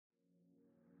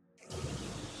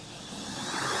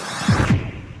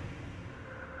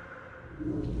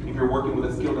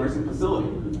nursing facility.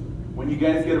 When you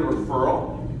guys get a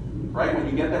referral, right? When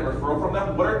you get that referral from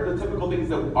them, what are the typical things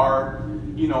that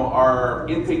our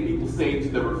intake people say to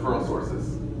the referral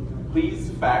sources?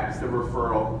 Please fax the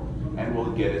referral and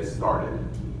we'll get it started.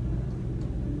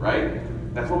 Right?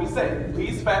 That's what we say.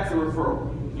 Please fax the referral.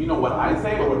 You know what I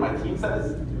say or what my team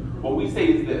says? What we say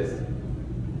is this: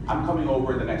 I'm coming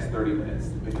over in the next 30 minutes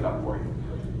to pick it up for you.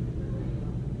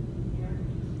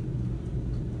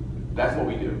 That's what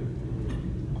we do.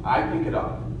 I pick it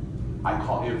up. I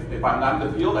call, if I'm not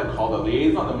in the field, I call the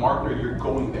liaison, the marketer, you're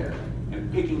going there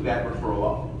and picking that referral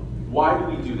up. Why do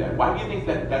we do that? Why do you think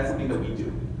that that's something that we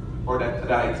do or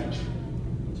that I teach?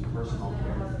 It's personal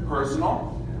care.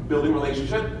 Personal, building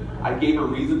relationship. I gave a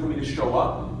reason for me to show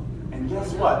up. And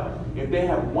guess what? If they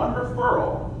have one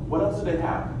referral, what else do they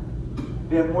have?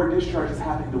 They have more discharges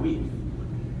happening the week.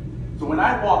 So when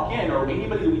I walk in, or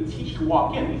anybody that we teach to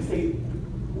walk in, we say,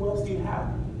 who else do you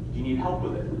have? Do you need help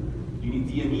with it? Do you need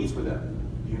DMEs for them?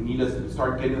 Do you need us to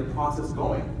start getting the process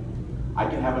going? I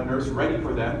can have a nurse ready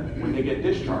for them when they get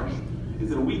discharged.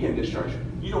 Is it a weekend discharge?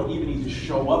 You don't even need to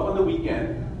show up on the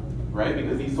weekend, right?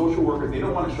 Because these social workers, they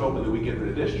don't want to show up on the weekend for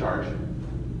the discharge.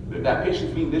 If that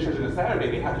patient's being discharged on a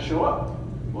Saturday, they have to show up.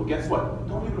 Well, guess what?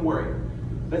 Don't even worry.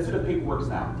 Let's do the paperwork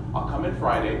now. I'll come in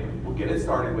Friday, we'll get it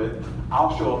started with,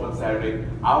 I'll show up on Saturday,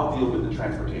 I'll deal with the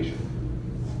transportation.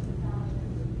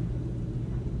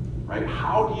 Right?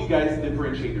 How do you guys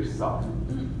differentiate yourself?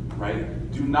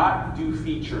 Right? Do not do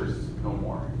features no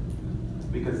more,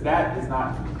 because that is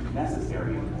not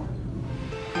necessary anymore.